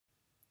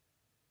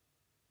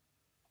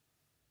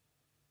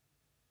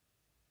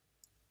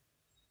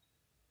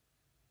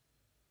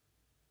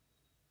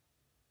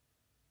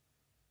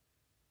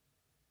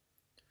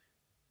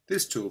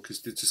This talk is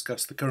to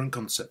discuss the current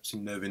concepts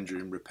in nerve injury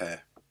and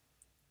repair.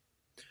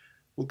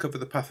 We'll cover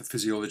the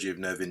pathophysiology of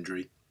nerve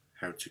injury,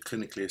 how to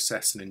clinically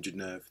assess an injured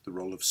nerve, the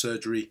role of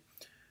surgery,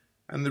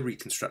 and the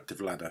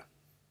reconstructive ladder.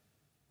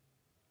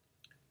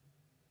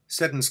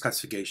 Seddon's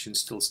classification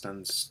still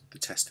stands the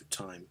test of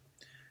time.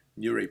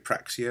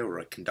 Neuropraxia, or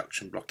a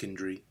conduction block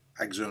injury,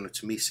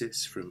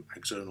 axonotomesis from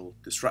axonal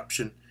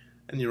disruption,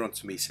 and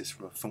neurontomesis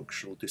from a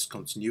functional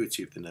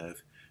discontinuity of the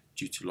nerve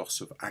due to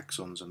loss of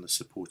axons on the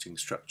supporting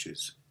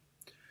structures.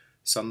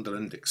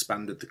 Sunderland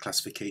expanded the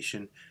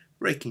classification,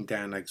 breaking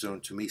down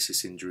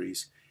axonotomesis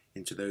injuries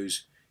into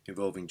those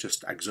involving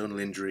just axonal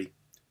injury,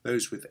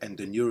 those with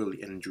endoneural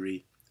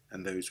injury,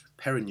 and those with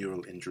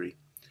perineural injury,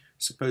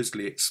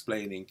 supposedly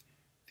explaining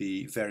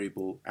the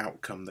variable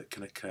outcome that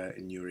can occur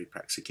in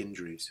neuropraxic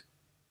injuries.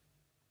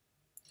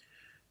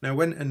 Now,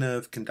 when a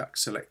nerve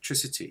conducts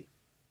electricity,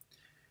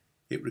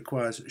 it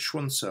requires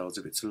Schwann cells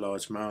if it's a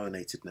large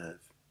myelinated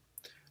nerve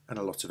and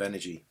a lot of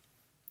energy.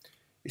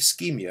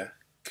 Ischemia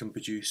can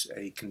produce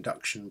a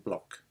conduction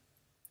block.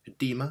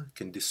 Edema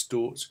can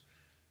distort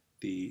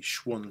the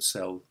Schwann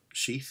cell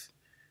sheath,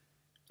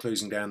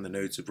 closing down the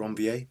nodes of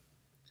Ranvier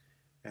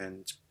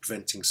and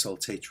preventing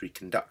saltatory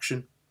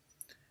conduction,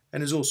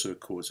 and is also a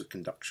cause of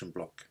conduction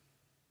block.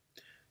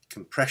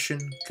 Compression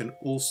can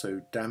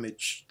also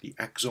damage the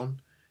axon,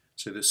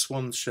 so the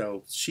Schwann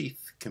cell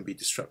sheath can be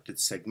disrupted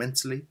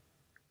segmentally,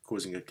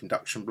 causing a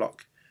conduction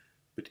block,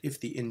 but if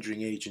the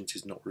injuring agent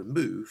is not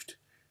removed,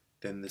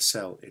 then the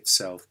cell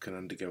itself can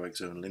undergo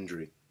axonal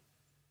injury.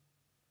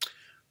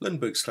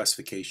 Lundberg's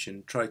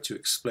classification tried to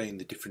explain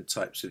the different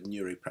types of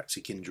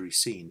neuropraxic injury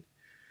seen,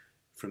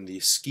 from the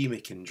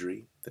ischemic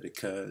injury that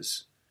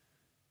occurs,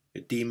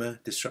 edema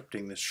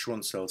disrupting the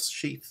Schwann cell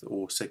sheath,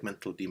 or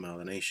segmental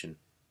demyelination.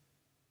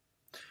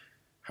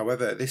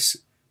 However,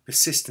 this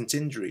persistent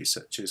injury,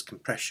 such as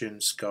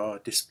compression, scar,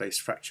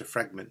 displaced fracture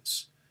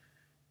fragments,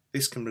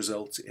 this can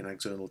result in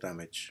axonal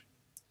damage.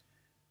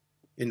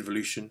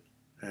 Involution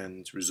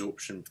and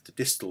resorption of the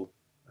distal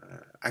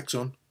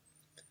axon,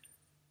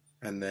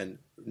 and then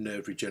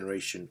nerve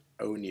regeneration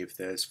only if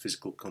there's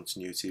physical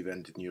continuity of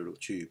endoneural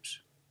tubes.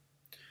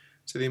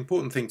 So the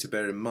important thing to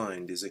bear in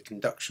mind is a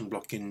conduction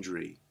block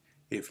injury,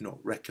 if not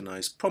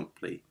recognised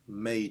promptly,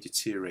 may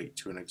deteriorate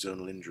to an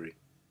axonal injury.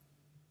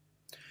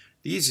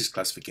 The easiest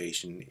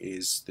classification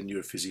is the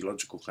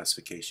neurophysiological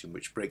classification,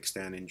 which breaks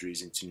down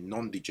injuries into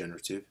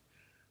non-degenerative,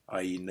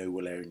 i.e. no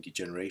Wallerian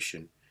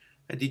degeneration,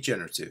 and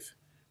degenerative,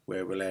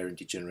 where Wallerian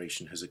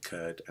degeneration has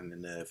occurred and the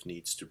nerve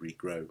needs to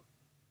regrow.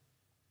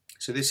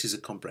 So this is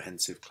a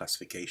comprehensive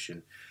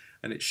classification,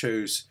 and it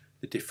shows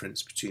the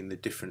difference between the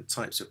different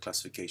types of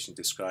classification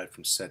described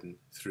from Seddon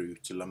through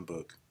to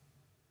Lundberg.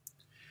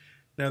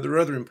 Now, there are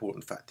other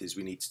important factors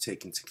we need to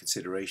take into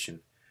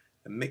consideration.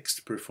 A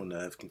mixed peripheral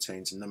nerve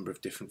contains a number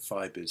of different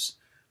fibres,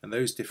 and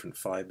those different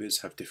fibres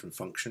have different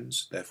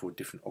functions, therefore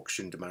different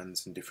oxygen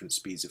demands and different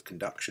speeds of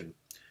conduction.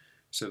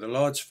 So the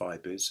large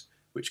fibres,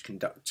 which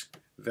conduct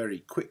very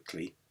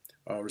quickly,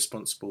 are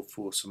responsible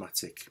for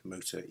somatic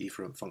motor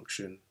efferent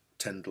function,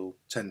 tendon,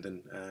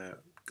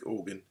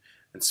 organ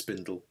and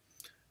spindle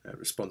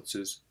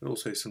responses, and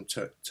also some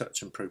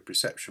touch and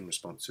proprioception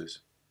responses.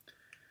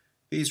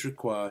 These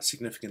require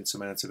significant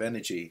amounts of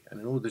energy, and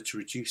in order to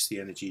reduce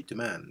the energy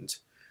demand,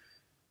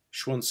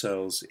 Schwann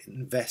cells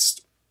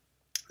invest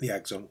the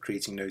axon,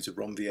 creating nodes of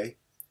Ranvier.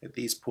 At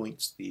these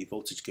points, the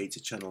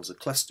voltage-gated channels are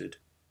clustered,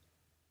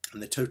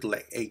 and the total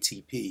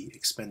ATP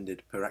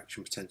expended per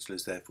action potential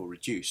is therefore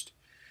reduced.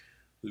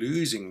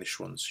 Losing the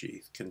Schwann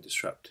sheath can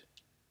disrupt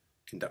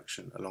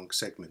conduction along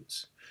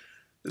segments.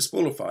 The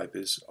smaller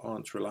fibres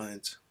aren't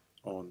reliant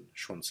on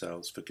Schwann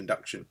cells for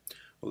conduction,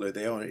 although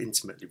they are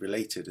intimately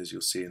related, as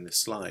you'll see in this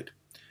slide.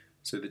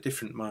 So the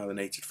different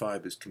myelinated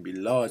fibres can be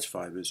large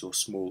fibres or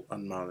small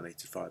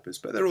unmyelinated fibres,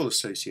 but they're all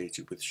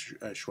associated with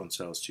Schwann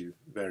cells to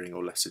varying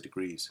or lesser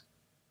degrees.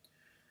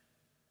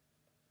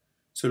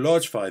 So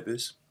large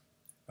fibres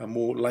are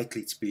more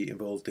likely to be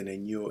involved in a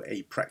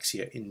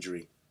neuropraxia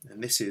injury,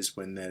 and this is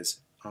when there's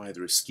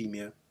either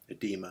ischemia,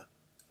 edema,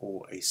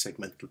 or a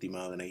segmental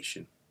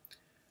demyelination.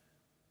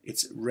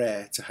 It's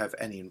rare to have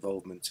any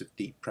involvement of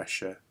deep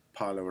pressure,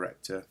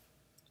 piloerector,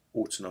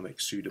 autonomic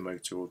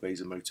pseudomotor or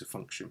vasomotor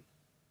function.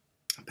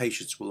 And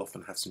patients will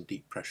often have some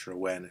deep pressure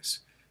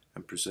awareness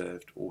and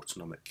preserved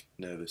autonomic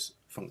nervous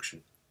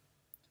function.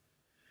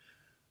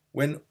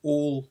 When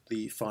all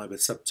the fibre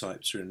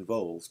subtypes are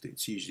involved,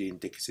 it's usually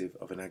indicative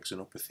of an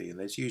axonopathy, and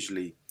there's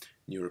usually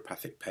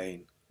neuropathic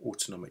pain,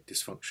 autonomic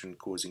dysfunction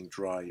causing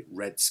dry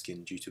red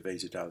skin due to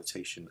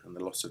vasodilatation and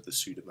the loss of the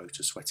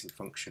pseudomotor sweating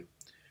function,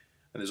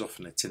 and there's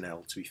often a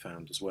TNL to be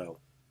found as well.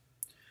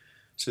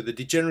 So the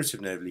degenerative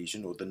nerve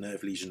lesion, or the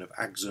nerve lesion of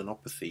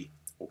axonopathy,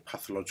 or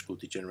pathological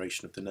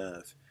degeneration of the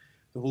nerve,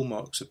 the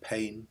hallmarks are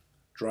pain,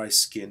 dry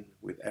skin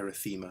with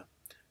erythema,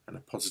 and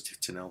a positive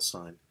TNL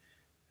sign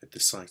at the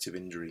site of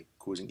injury,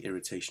 causing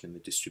irritation in the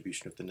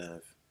distribution of the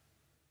nerve.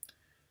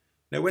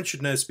 Now, when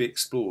should nerves be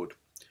explored?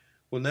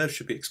 Well, nerves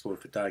should be explored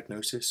for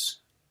diagnosis,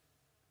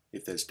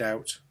 if there's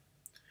doubt,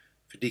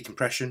 for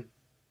decompression,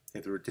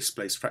 if there are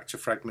displaced fracture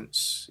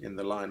fragments in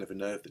the line of a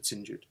nerve that's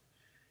injured,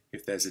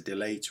 if there's a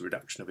delay to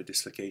reduction of a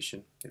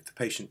dislocation, if the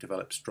patient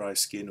develops dry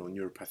skin or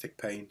neuropathic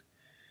pain,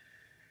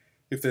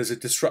 if there's a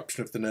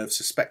disruption of the nerve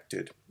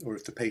suspected, or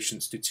if the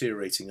patient's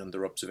deteriorating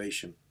under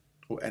observation,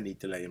 or any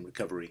delay in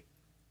recovery.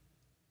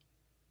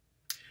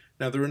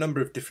 Now, there are a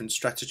number of different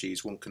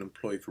strategies one can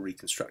employ for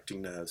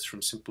reconstructing nerves,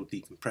 from simple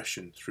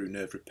decompression through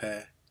nerve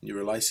repair,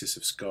 neurolysis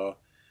of scar,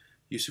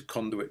 use of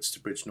conduits to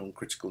bridge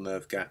non-critical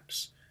nerve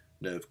gaps,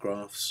 nerve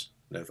grafts,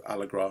 nerve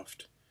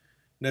allograft,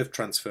 nerve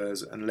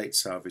transfers, and late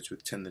salvage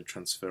with tendon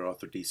transfer,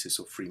 arthrodesis,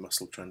 or free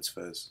muscle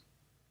transfers.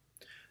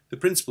 The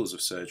principles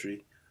of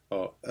surgery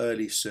are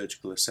early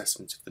surgical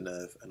assessment of the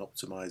nerve and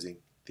optimizing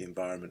the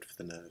environment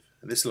for the nerve.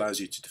 And this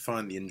allows you to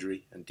define the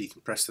injury and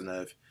decompress the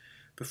nerve,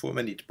 perform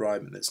any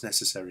debridement that's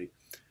necessary,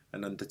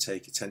 and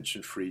undertake a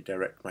tension-free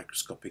direct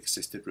microscopic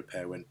assisted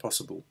repair when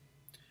possible.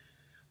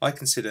 I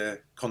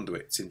consider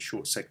conduits in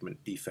short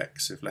segment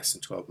defects of less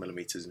than 12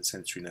 mm in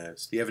sensory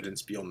nerves. The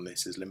evidence beyond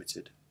this is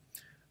limited.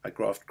 I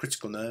graft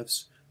critical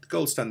nerves. The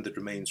gold standard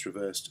remains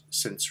reversed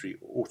sensory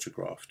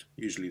autograft,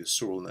 usually the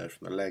sural nerve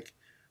from the leg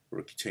or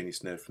a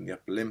cutaneous nerve from the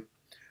upper limb,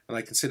 and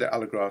I consider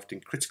allograft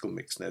in critical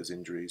mixed nerves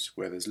injuries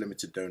where there's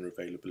limited donor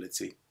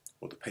availability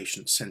or the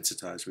patient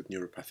sensitized with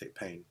neuropathic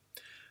pain.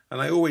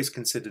 And I always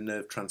consider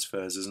nerve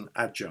transfers as an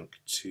adjunct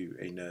to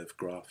a nerve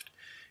graft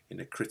in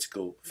a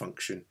critical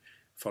function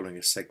following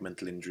a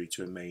segmental injury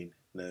to a main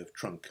nerve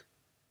trunk.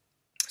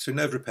 So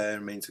nerve repair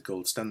remains the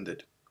gold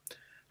standard.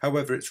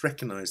 However, it's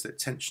recognised that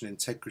tension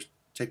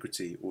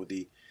integrity, or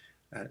the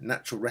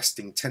natural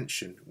resting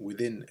tension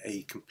within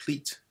a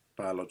complete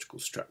biological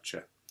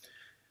structure,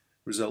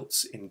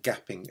 results in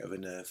gapping of a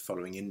nerve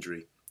following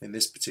injury. In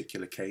this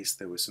particular case,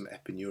 there was some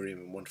epineurium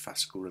and one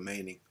fascicle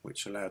remaining,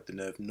 which allowed the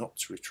nerve not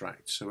to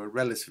retract, so a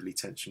relatively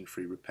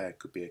tension-free repair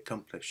could be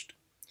accomplished.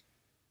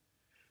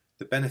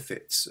 The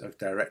benefits of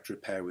direct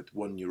repair with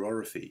one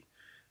neuropathy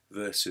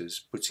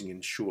versus putting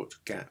in short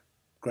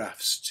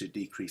grafts to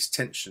decrease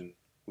tension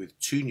with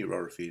two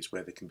neuropathies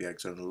where there can be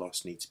axonal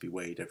loss need to be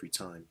weighed every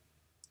time.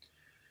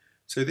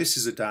 So this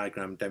is a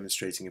diagram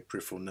demonstrating a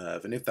peripheral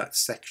nerve, and if that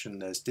section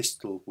there's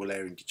distal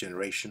Wallerian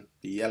degeneration,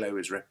 the yellow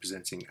is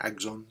representing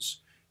axons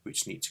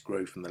which need to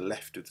grow from the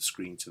left of the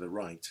screen to the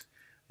right.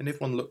 And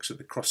if one looks at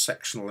the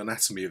cross-sectional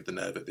anatomy of the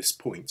nerve at this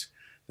point,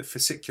 the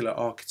fascicular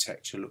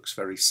architecture looks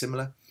very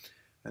similar,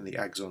 and the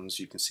axons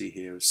you can see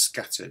here are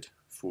scattered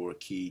for a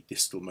key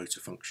distal motor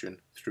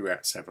function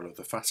throughout several of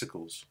the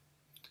fascicles.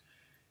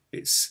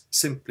 It's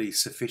simply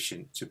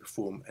sufficient to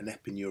perform an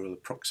epineural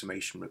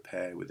approximation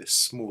repair with a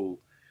small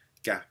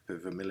gap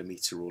of 1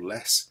 mm or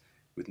less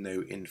with no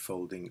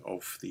infolding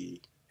of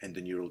the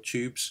endoneural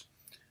tubes.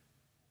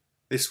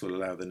 This will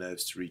allow the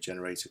nerves to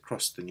regenerate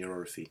across the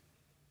neuropathy.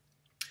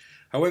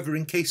 However,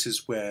 in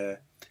cases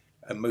where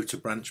a motor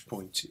branch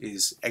point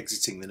is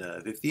exiting the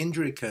nerve, if the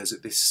injury occurs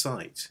at this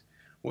site,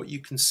 what you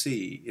can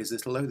see is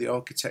that although the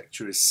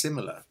architecture is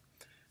similar,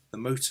 the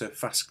motor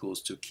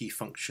fascicles to a key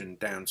function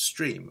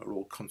downstream are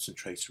all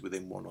concentrated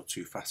within one or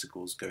two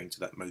fascicles going to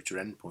that motor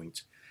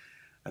endpoint.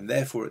 And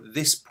therefore at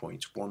this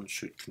point one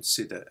should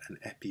consider an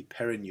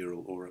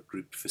epiperineural or a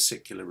group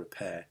fascicular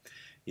repair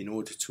in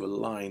order to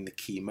align the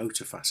key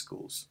motor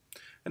fascicles.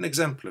 An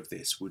example of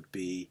this would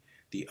be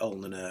the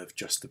ulnar nerve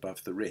just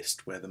above the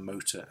wrist, where the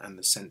motor and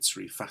the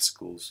sensory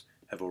fascicles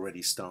have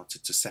already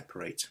started to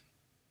separate.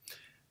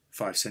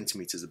 5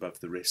 centimeters above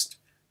the wrist,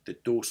 the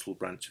dorsal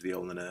branch of the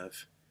ulnar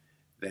nerve,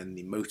 then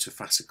the motor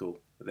fascicle,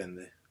 then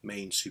the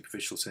main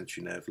superficial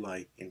sensory nerve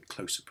lie in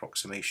close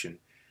approximation,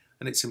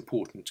 and it's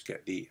important to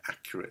get the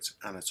accurate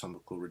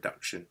anatomical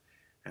reduction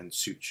and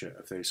suture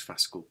of those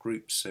fascicle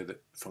groups so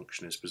that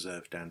function is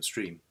preserved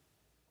downstream.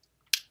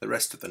 The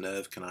rest of the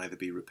nerve can either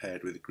be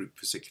repaired with a group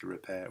fascicular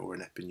repair or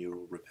an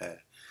epineural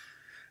repair,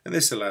 and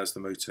this allows the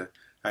motor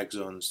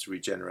axons to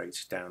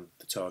regenerate down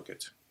the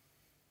target.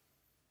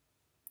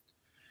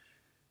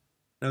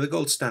 Now the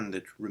gold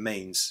standard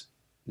remains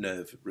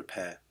nerve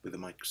repair with a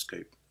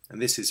microscope,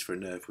 and this is for a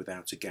nerve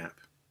without a gap.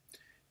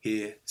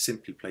 Here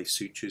simply placed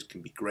sutures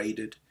can be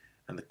graded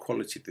and the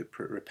quality of the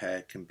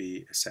repair can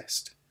be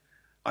assessed.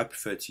 I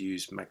prefer to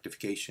use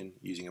magnification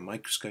using a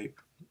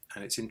microscope,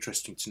 and it's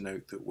interesting to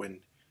note that when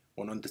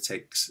one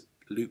undertakes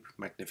loop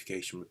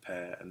magnification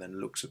repair and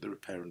then looks at the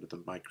repair under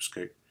the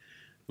microscope,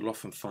 you'll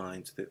often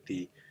find that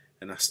the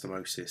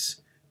anastomosis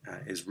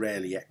is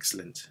rarely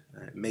excellent.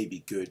 It may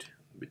be good,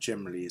 but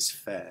generally is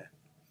fair.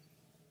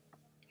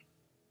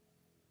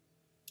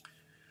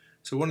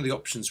 So one of the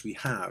options we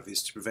have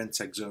is to prevent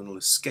axonal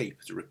escape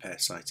at a repair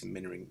site and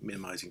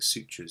minimizing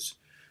sutures.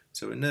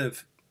 So a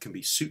nerve can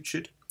be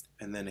sutured,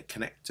 and then a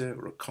connector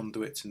or a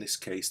conduit, in this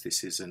case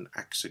this is an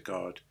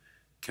Axoguard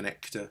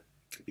connector,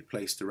 can be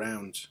placed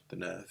around the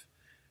nerve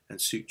and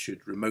sutured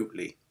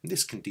remotely. And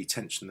this can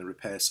detension the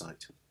repair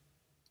site.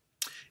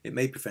 It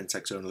may prevent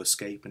axonal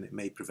escape, and it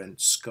may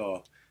prevent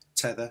scar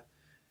tether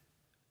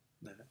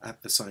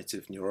at the site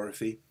of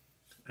neuropathy,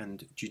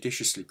 and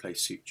judiciously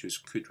placed sutures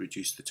could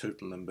reduce the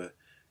total number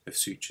of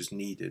sutures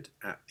needed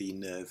at the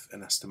nerve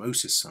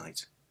anastomosis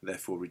site.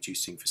 therefore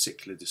reducing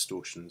fascicular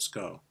distortion and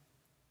scar.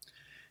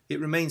 It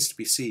remains to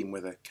be seen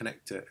whether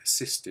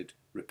connector-assisted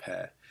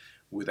repair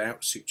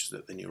without sutures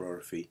at the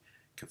neuropathy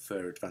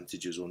confer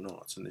advantages or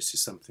not, and this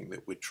is something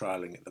that we're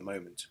trialling at the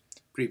moment.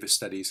 Previous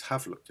studies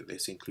have looked at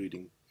this,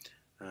 including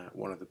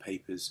one of the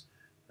papers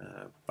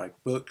by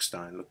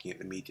Berkstein looking at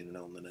the median and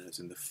ulnar nerves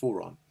in the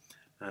forearm.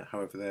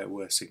 However, there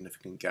were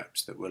significant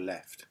gaps that were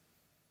left.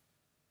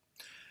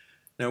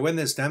 Now, when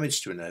there's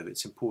damage to a nerve,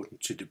 it's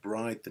important to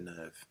debride the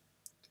nerve.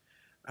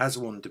 As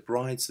one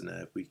debrides the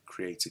nerve, we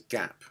create a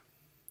gap.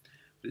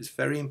 But it's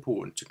very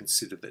important to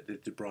consider that the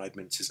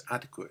debridement is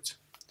adequate.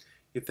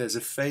 If there's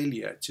a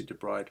failure to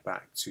debride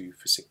back to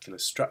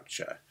fascicular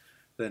structure,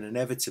 then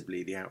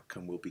inevitably the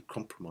outcome will be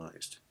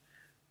compromised.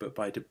 But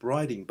by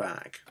debriding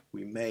back,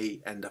 we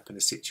may end up in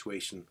a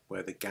situation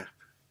where the gap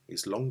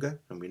is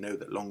longer, and we know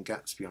that long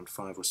gaps beyond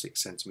 5 or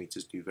 6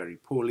 centimeters do very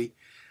poorly,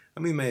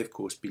 and we may of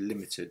course be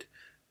limited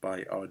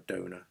by our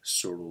donor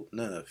sural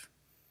nerve.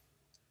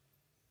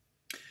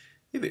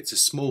 If it's a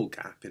small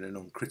gap in a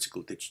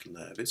non-critical digital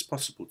nerve, it's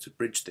possible to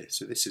bridge this.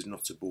 So this is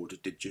not a border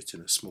digit,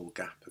 and a small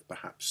gap of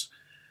perhaps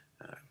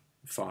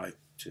 5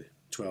 to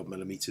 12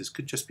 millimeters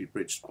could just be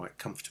bridged quite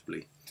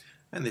comfortably,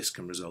 and this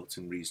can result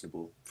in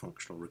reasonable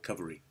functional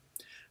recovery.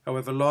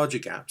 However, larger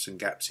gaps and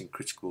gaps in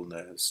critical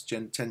nerves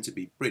tend to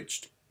be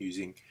bridged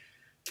using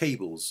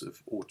cables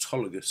of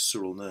autologous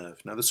sural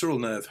nerve. Now, the sural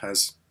nerve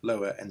has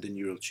lower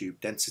endoneural tube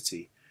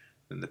density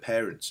than the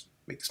parent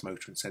mixed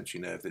motor and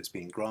sensory nerve that's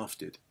being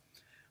grafted,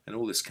 and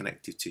all this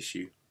connective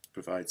tissue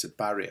provides a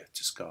barrier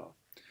to scar.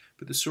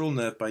 But the sural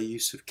nerve, by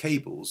use of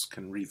cables,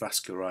 can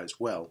revascularize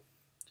well.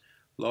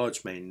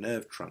 Large main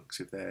nerve trunks,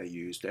 if they're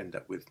used, end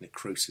up with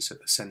necrosis at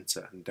the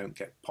centre and don't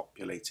get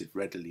populated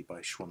readily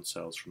by Schwann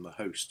cells from the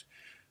host.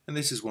 And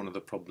this is one of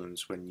the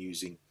problems when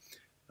using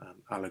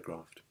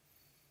allograft.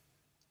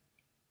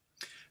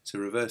 So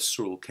reverse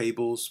sural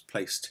cables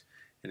placed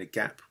in a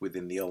gap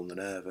within the ulnar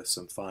nerve are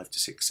some 5 to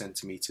 6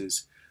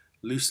 centimeters,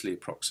 loosely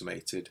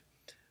approximated,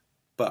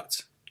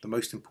 but the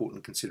most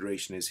important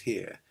consideration is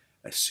here.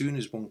 As soon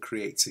as one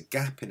creates a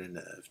gap in a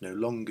nerve, no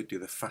longer do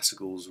the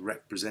fascicles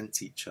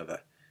represent each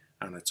other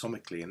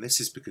anatomically, and this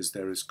is because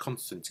there is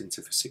constant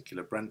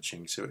interfascicular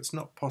branching, so it's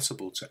not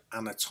possible to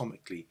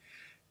anatomically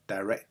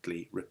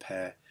directly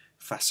repair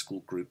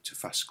fascicle group to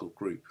fascicle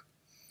group.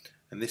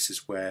 And this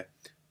is where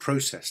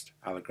processed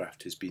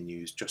allograft has been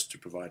used just to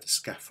provide a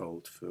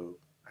scaffold for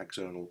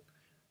axonal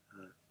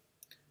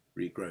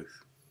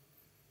regrowth.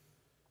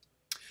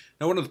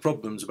 Now, one of the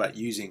problems about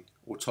using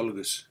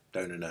autologous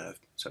donor nerve,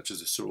 such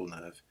as a sural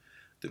nerve,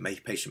 the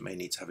patient may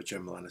need to have a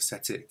general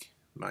anaesthetic,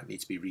 might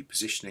need to be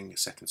repositioning, a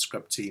second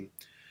scrub team,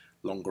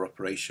 longer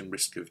operation,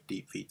 risk of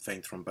deep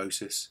vein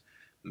thrombosis,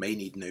 may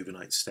need an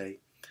overnight stay.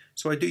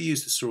 So I do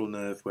use the sural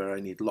nerve where I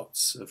need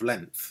lots of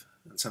length,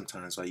 and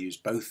sometimes I use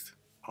both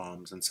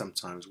arms and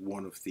sometimes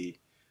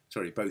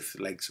both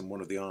legs and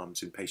one of the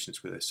arms in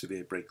patients with a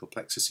severe brachial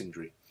plexus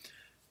injury,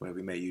 where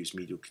we may use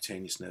medial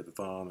cutaneous nerve of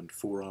arm and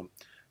forearm,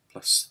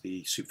 plus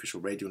the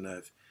superficial radial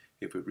nerve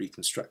if we're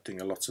reconstructing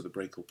a lot of the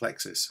brachial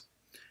plexus.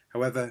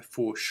 However,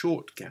 for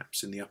short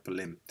gaps in the upper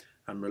limb,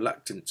 I'm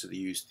reluctant to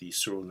use the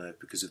sural nerve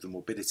because of the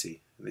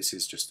morbidity. And this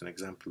is just an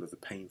example of the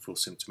painful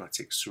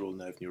symptomatic sural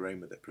nerve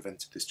neuroma that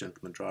prevented this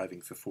gentleman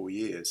driving for 4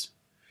 years.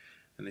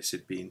 And this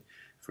had been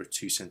for a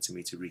 2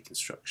 centimeter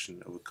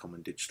reconstruction of a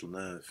common digital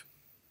nerve.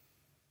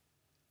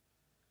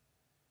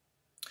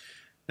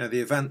 Now,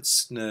 the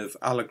Avance nerve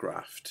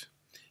allograft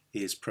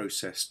is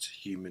processed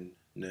human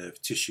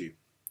nerve tissue,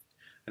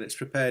 and it's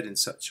prepared in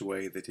such a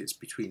way that it's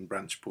between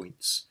branch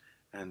points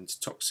and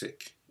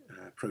toxic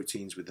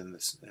proteins within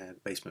the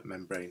basement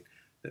membrane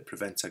that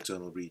prevent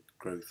axonal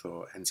regrowth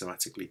or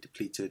enzymatically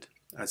depleted,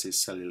 as is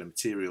cellular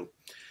material.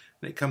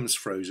 And it comes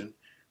frozen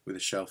with a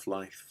shelf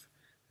life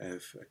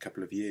of a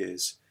couple of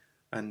years,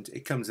 and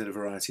it comes in a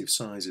variety of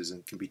sizes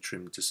and can be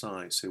trimmed to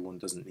size, so one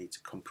doesn't need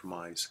to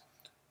compromise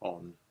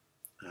on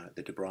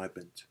the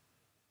debridement.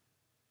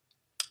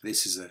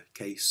 This is a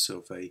case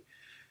of a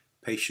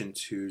patient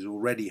who's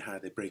already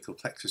had a brachial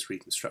plexus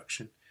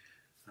reconstruction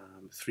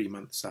 3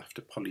 months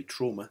after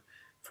polytrauma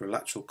for a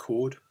lateral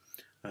cord,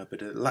 but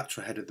the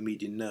lateral head of the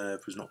median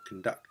nerve was not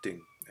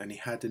conducting, and he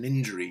had an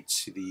injury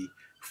to the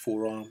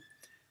forearm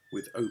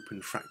with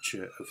open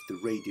fracture of the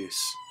radius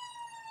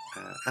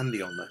and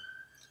the ulnar.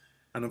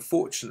 And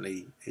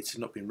unfortunately, it had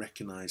not been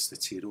recognised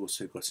that he had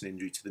also got an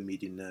injury to the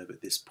median nerve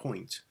at this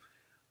point.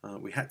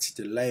 We had to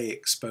delay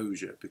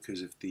exposure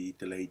because of the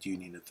delayed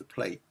union of the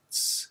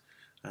plates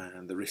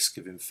and the risk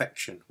of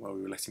infection while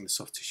we were letting the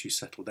soft tissue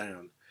settle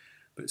down.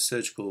 But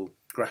surgical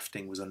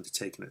grafting was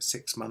undertaken at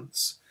 6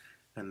 months,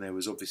 and there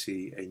was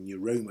obviously a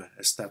neuroma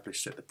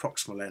established at the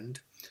proximal end,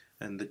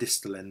 and the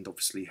distal end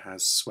obviously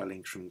has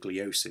swelling from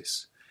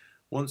gliosis.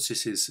 Once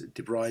this is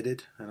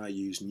debrided, and I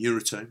use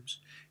neurotomes,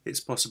 it's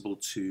possible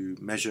to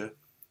measure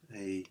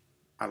a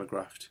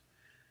allograft.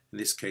 In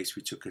this case,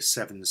 we took a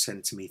 7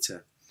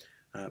 centimeter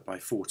by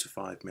 4 to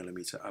 5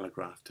 millimeter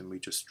allograft, and we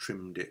just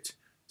trimmed it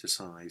to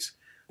size,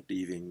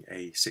 leaving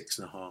a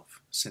 6.5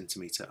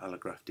 centimeter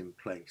allograft in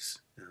place.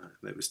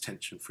 that was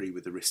tension-free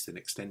with the wrist and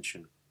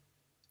extension.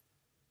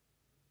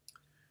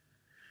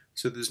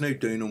 So there's no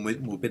donor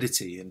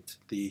morbidity, and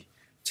the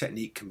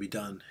technique can be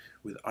done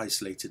with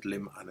isolated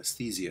limb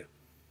anaesthesia.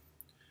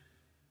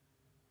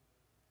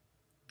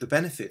 The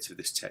benefit of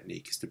this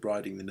technique is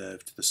debriding the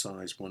nerve to the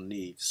size one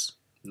needs,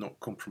 not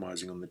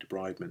compromising on the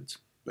debridement,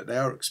 but they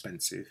are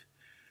expensive.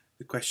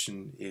 The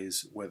question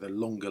is whether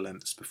longer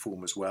lengths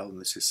perform as well,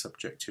 and this is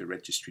subject to a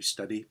registry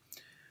study,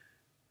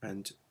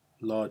 and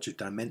larger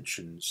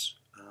dimensions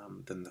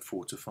than the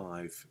 4 to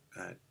 5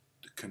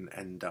 can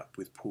end up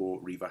with poor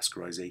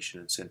revascularization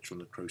and central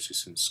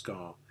necrosis and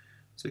scar.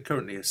 So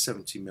currently a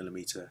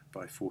 70mm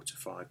by 4 to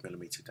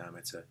 5mm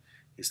diameter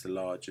is the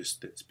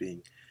largest that's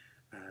being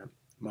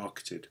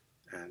marketed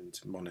and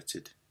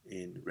monitored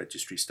in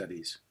registry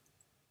studies.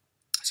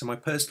 So my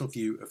personal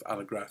view of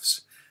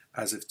allografts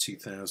as of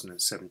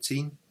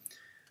 2017,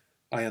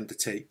 I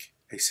undertake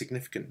a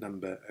significant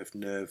number of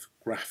nerve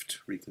graft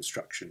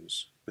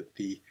reconstructions, but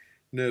the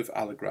nerve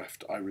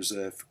allograft I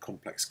reserve for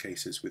complex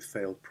cases with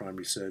failed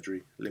primary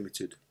surgery,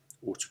 limited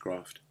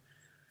autograft,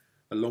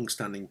 a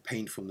long-standing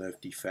painful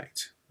nerve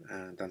defect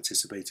and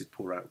anticipated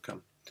poor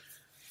outcome,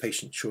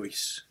 patient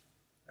choice,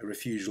 a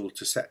refusal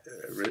to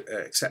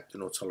accept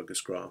an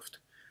autologous graft,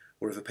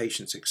 or if a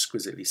patient's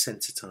exquisitely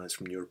sensitized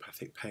from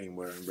neuropathic pain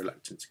where I'm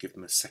reluctant to give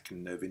them a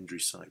second nerve injury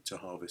site to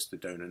harvest the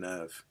donor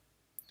nerve.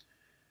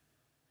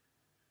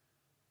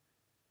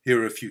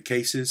 Here are a few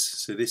cases.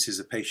 So this is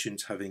a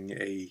patient having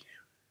a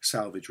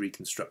salvage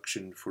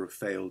reconstruction for a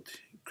failed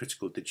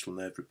critical digital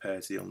nerve repair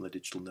to the ulnar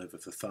digital nerve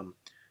of the thumb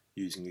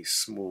using a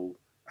small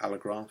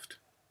allograft.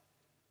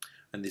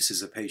 And this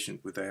is a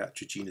patient with a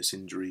iatrogenous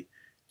injury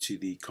to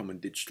the common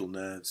digital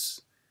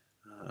nerves,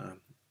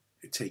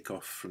 take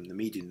off from the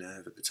median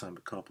nerve at the time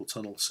of carpal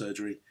tunnel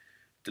surgery,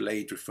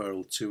 delayed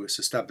referral to us,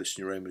 established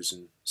neuromas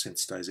and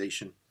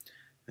sensitization,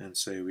 and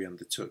so we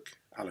undertook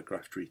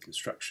allograft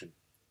reconstruction.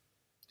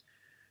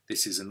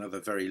 This is another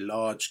very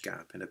large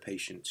gap in a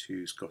patient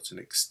who's got an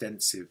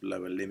extensive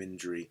lower limb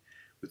injury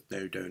with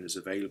no donors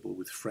available,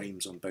 with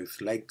frames on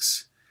both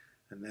legs,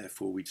 and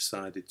therefore we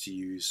decided to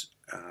use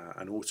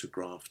an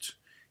autograft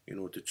in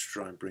order to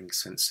try and bring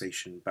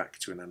sensation back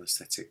to an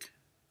anaesthetic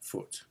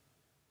foot.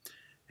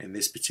 In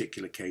this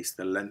particular case,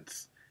 the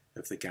length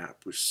of the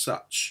gap was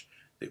such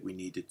that we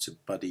needed to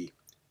buddy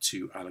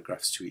two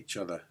allografts to each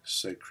other,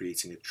 so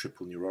creating a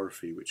triple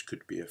neuropathy, which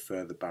could be a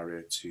further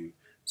barrier to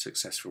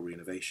successful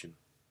reinnovation.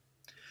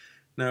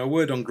 Now, a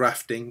word on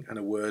grafting and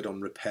a word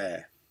on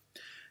repair.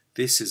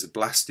 This is a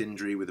blast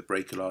injury with a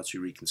brachial artery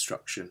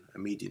reconstruction, a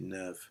median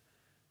nerve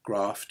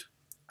graft,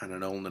 and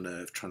an ulnar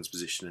nerve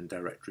transposition and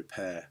direct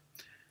repair.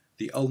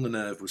 The ulnar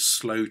nerve was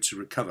slow to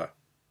recover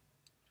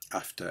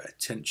after a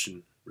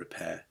tension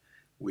repair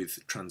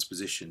with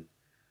transposition,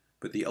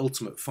 but the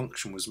ultimate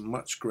function was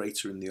much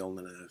greater in the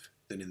ulnar nerve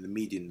than in the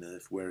median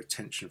nerve, where a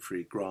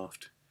tension-free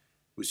graft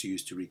was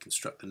used to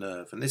reconstruct the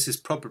nerve. And this is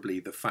probably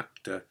the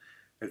factor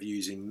of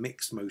using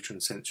mixed motor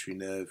and sensory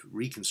nerve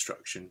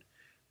reconstruction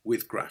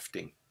with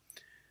grafting,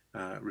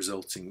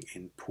 resulting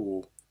in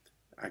poor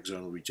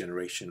axonal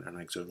regeneration and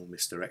axonal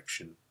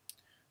misdirection.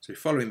 So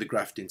following the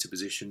graft into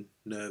position,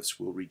 nerves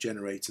will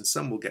regenerate and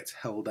some will get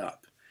held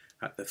up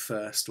at the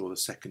first or the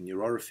second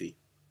neuropathy.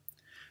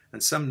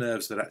 And some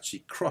nerves that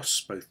actually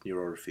cross both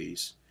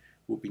neuropathies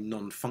will be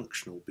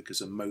non-functional because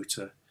a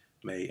motor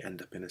may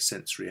end up in a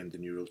sensory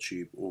endoneural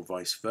tube or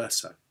vice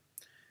versa.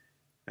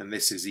 And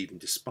this is even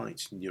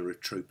despite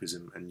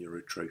neurotropism and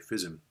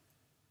neurotrophism.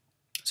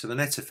 So the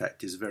net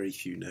effect is very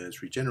few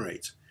nerves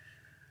regenerate.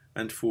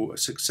 And for a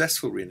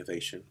successful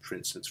reinnovation, for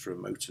instance for a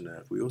motor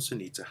nerve, we also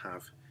need to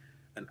have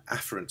an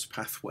afferent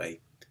pathway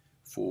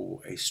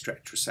for a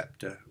stretch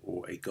receptor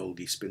or a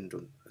Golgi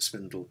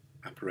spindle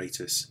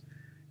apparatus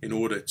in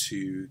order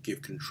to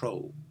give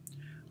control.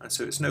 And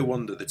so it's no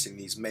wonder that in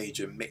these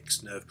major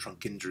mixed nerve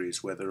trunk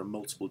injuries where there are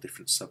multiple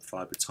different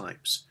subfibre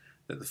types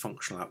that the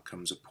functional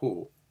outcomes are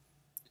poor.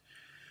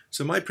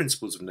 So my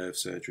principles of nerve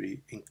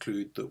surgery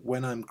include that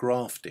when I'm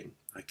grafting,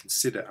 I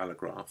consider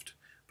allograft,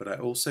 but I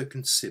also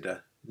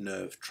consider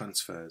nerve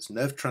transfers.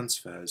 Nerve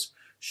transfers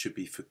should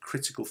be for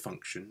critical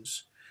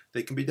functions.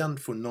 They can be done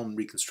for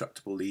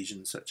non-reconstructable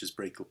lesions such as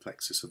brachial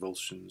plexus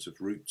avulsions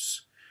of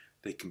roots.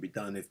 They can be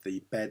done if the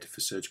bed for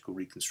surgical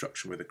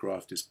reconstruction with a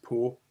graft is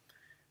poor.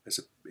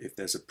 If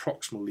there's a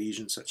proximal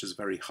lesion such as a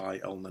very high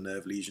ulnar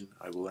nerve lesion,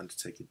 I will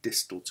undertake a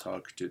distal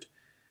targeted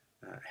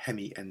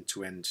hemi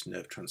end-to-end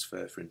nerve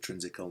transfer for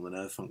intrinsic ulnar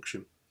nerve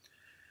function.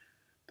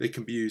 They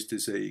can be used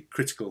as a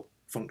critical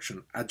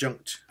function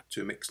adjunct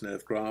to a mixed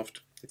nerve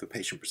graft if a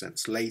patient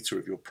presents later,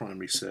 if your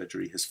primary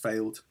surgery has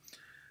failed,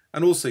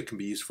 and also can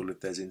be useful if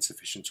there's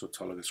insufficient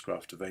autologous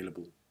graft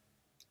available.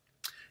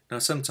 Now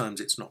sometimes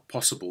it's not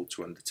possible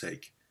to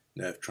undertake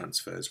nerve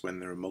transfers when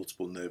there are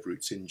multiple nerve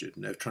roots injured.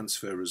 Nerve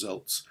transfer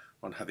results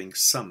on having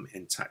some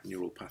intact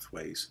neural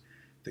pathways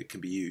that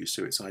can be used,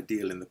 so it's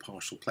ideal in the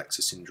partial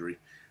plexus injury,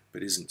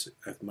 but isn't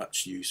of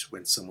much use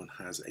when someone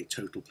has a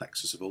total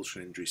plexus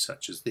avulsion injury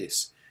such as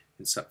this.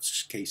 In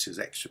such cases,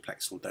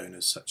 extraplexal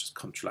donors such as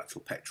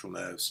contralateral pectoral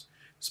nerves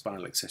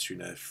spinal accessory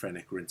nerve,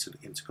 phrenic or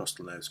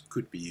intercostal nerves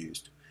could be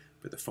used,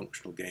 but the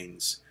functional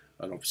gains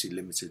are obviously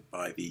limited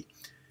by the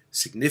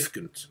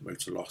significant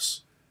motor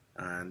loss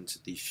and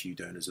the few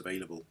donors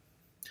available.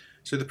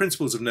 So the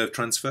principles of nerve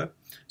transfer.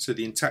 So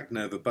the intact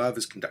nerve above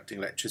is conducting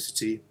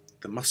electricity.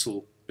 The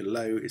muscle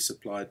below is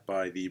supplied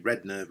by the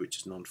red nerve, which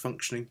is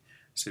non-functioning.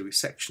 So we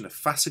section a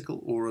fascicle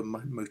or a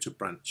motor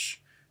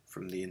branch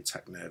from the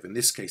intact nerve, in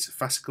this case a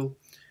fascicle,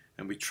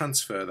 and we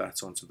transfer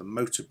that onto the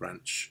motor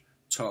branch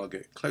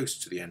target close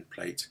to the end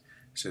plate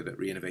so that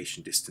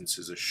reinnervation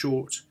distances are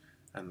short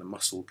and the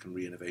muscle can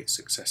reinnervate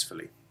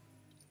successfully.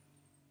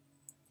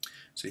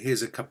 So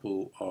here's a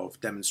couple of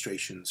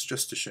demonstrations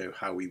just to show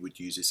how we would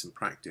use this in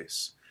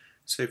practice.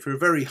 So for a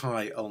very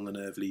high ulnar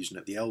nerve lesion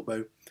at the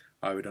elbow,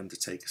 I would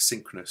undertake a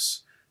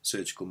synchronous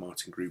surgical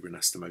Martin-Gruber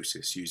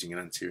anastomosis using an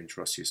anterior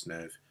interosseous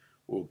nerve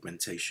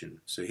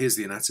augmentation. So here's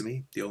the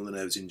anatomy. The ulnar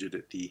nerve is injured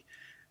at the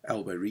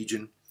elbow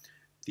region.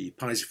 The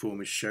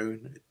pisiform is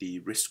shown at the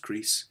wrist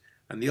crease,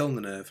 and the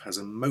ulnar nerve has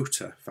a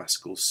motor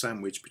fascicle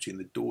sandwiched between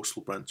the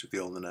dorsal branch of the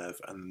ulnar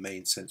nerve and the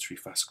main sensory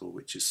fascicle,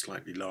 which is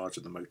slightly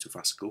larger than the motor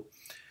fascicle.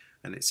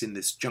 And it's in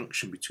this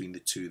junction between the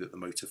two that the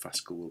motor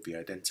fascicle will be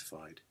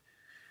identified.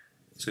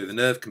 So the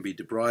nerve can be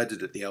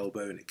debrided at the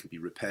elbow and it can be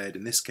repaired,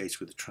 in this case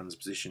with a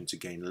transposition to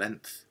gain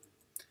length.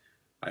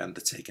 I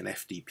undertake an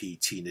FDP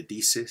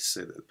tenodesis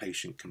so that the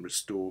patient can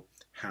restore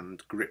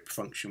hand grip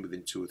function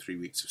within 2 or 3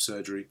 weeks of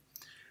surgery.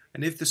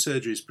 And if the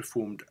surgery is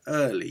performed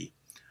early,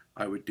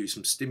 I would do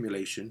some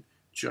stimulation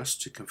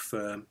just to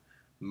confirm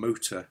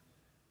motor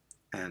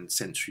and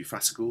sensory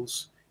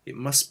fascicles. It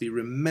must be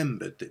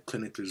remembered that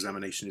clinical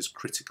examination is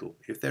critical.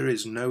 If there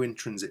is no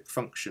intrinsic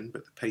function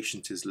but the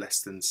patient is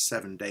less than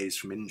 7 days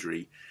from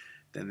injury,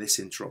 then this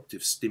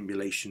interruptive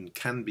stimulation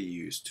can be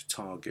used to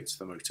target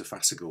the motor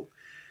fascicle.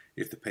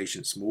 If the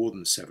patient's more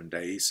than 7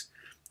 days,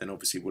 then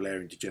obviously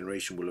Wallerian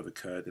degeneration will have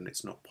occurred and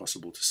it's not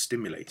possible to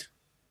stimulate.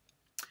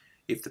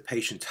 If the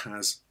patient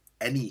has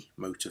any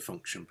motor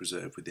function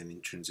preserved within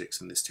intrinsics,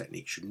 then this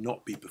technique should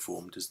not be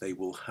performed, as they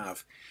will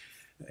have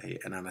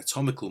an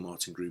anatomical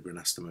Martin-Gruber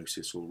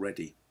anastomosis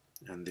already,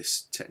 and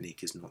this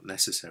technique is not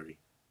necessary.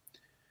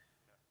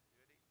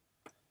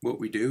 What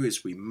we do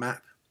is we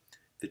map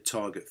the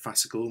target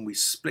fascicle and we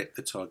split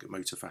the target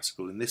motor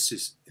fascicle. In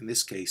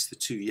this case, the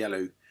 2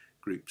 yellow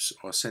groups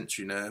are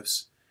sensory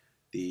nerves.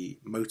 The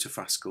motor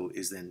fascicle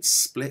is then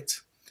split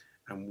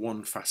and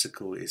 1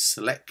 fascicle is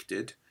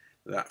selected,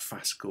 that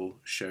fascicle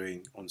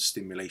showing on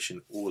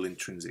stimulation all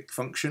intrinsic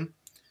function,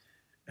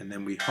 and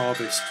then we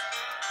harvest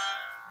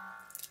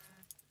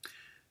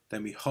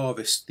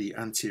the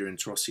anterior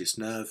interosseous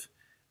nerve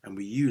and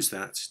we use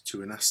that to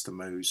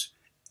anastomose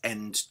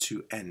end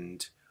to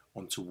end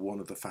onto one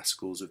of the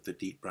fascicles of the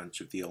deep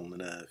branch of the ulnar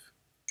nerve.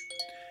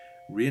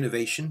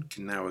 Reinnervation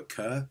can now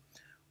occur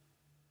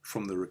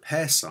from the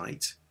repair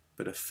site,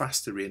 but a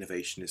faster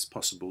reinnervation is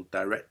possible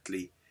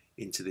directly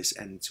into this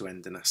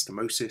end-to-end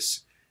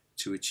anastomosis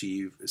to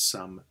achieve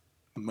some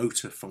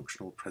motor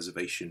functional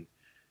preservation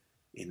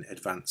in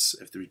advance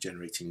of the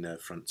regenerating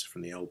nerve front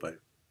from the elbow.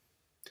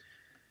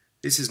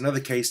 This is another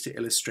case to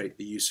illustrate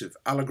the use of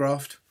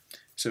allograft.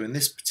 So in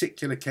this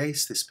particular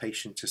case, this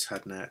patient has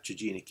had an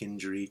iatrogenic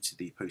injury to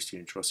the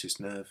posterior interosseous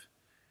nerve.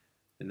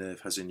 The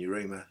nerve has a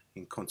neuroma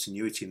in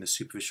continuity in the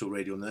superficial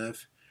radial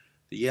nerve.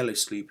 The yellow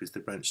sloop is the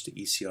branch to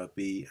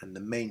ECRB and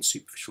the main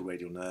superficial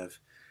radial nerve,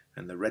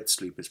 and the red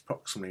sloop is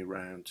proximally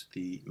around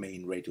the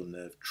main radial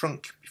nerve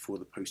trunk before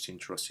the posterior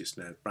interosseous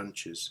nerve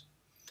branches.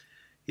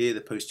 Here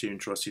the posterior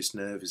interosseous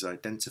nerve is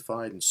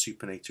identified and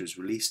supinator is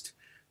released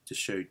to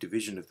show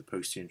division of the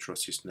posterior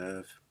interosseous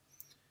nerve,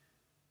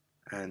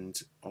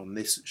 and on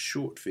this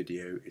short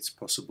video it's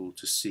possible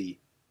to see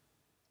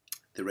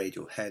the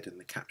radial head and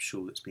the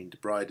capsule that's been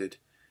debrided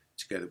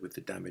together with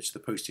the damage to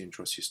the posterior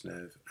interosseous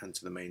nerve and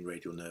to the main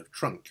radial nerve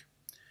trunk.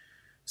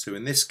 So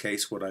in this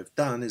case what I've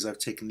done is I've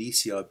taken the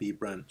ECRB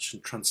branch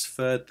and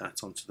transferred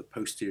that onto the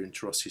posterior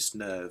interosseous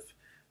nerve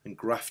and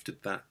grafted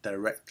that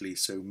directly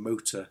so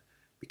motor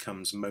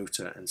becomes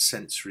motor and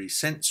sensory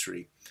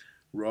sensory,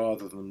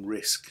 rather than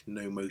risk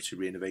no motor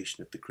reinnervation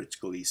of the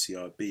critical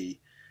ECRB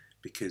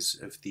because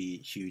of the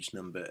huge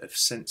number of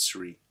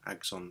sensory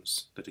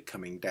axons that are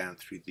coming down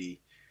through the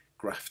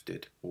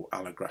grafted or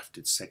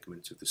allografted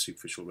segment of the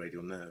superficial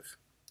radial nerve.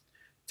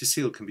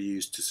 Disseal can be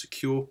used to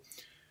secure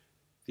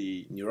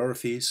the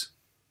neuropathies.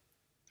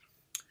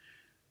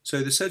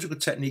 So the surgical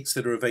techniques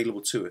that are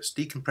available to us: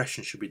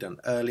 decompression should be done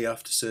early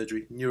after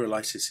surgery,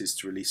 neurolysis is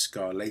to release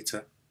scar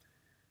later.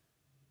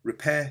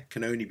 Repair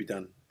can only be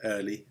done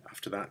early.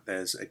 After that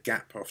there's a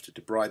gap after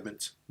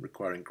debridement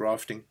requiring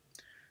grafting.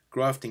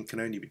 Grafting can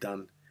only be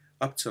done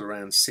up to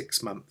around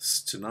 6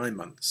 months to 9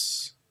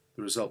 months.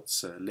 The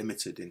results are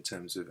limited in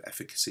terms of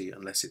efficacy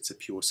unless it's a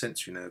pure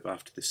sensory nerve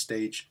after this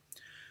stage.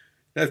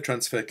 Nerve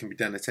transfer can be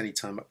done at any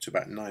time up to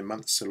about 9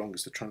 months, so long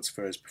as the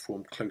transfer is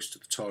performed close to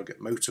the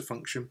target motor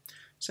function.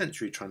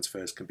 Sensory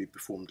transfers can be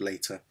performed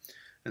later,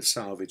 and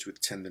salvage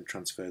with tendon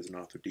transfers and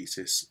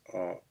arthrodesis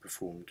are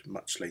performed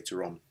much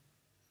later on.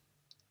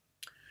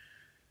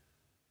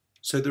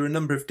 So there are a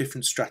number of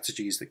different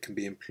strategies that can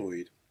be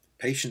employed.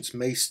 Patients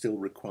may still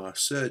require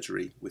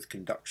surgery with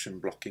conduction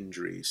block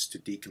injuries to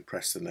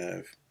decompress the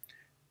nerve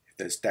if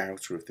there's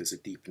doubt or if there's a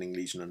deepening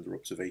lesion under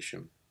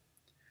observation.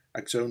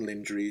 Axonal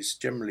injuries,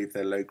 generally if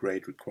they're low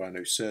grade, require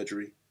no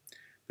surgery,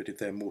 but if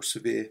they're more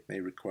severe,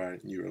 may require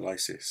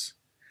neurolysis.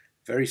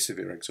 Very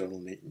severe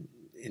axonal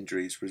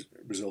injuries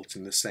result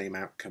in the same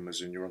outcome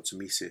as a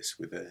neurontomesis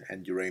with an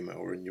enduroma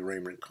or a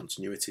neuroma in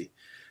continuity,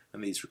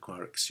 and these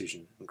require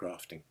excision and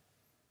grafting.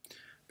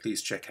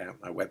 Please check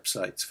out my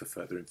websites for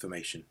further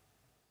information.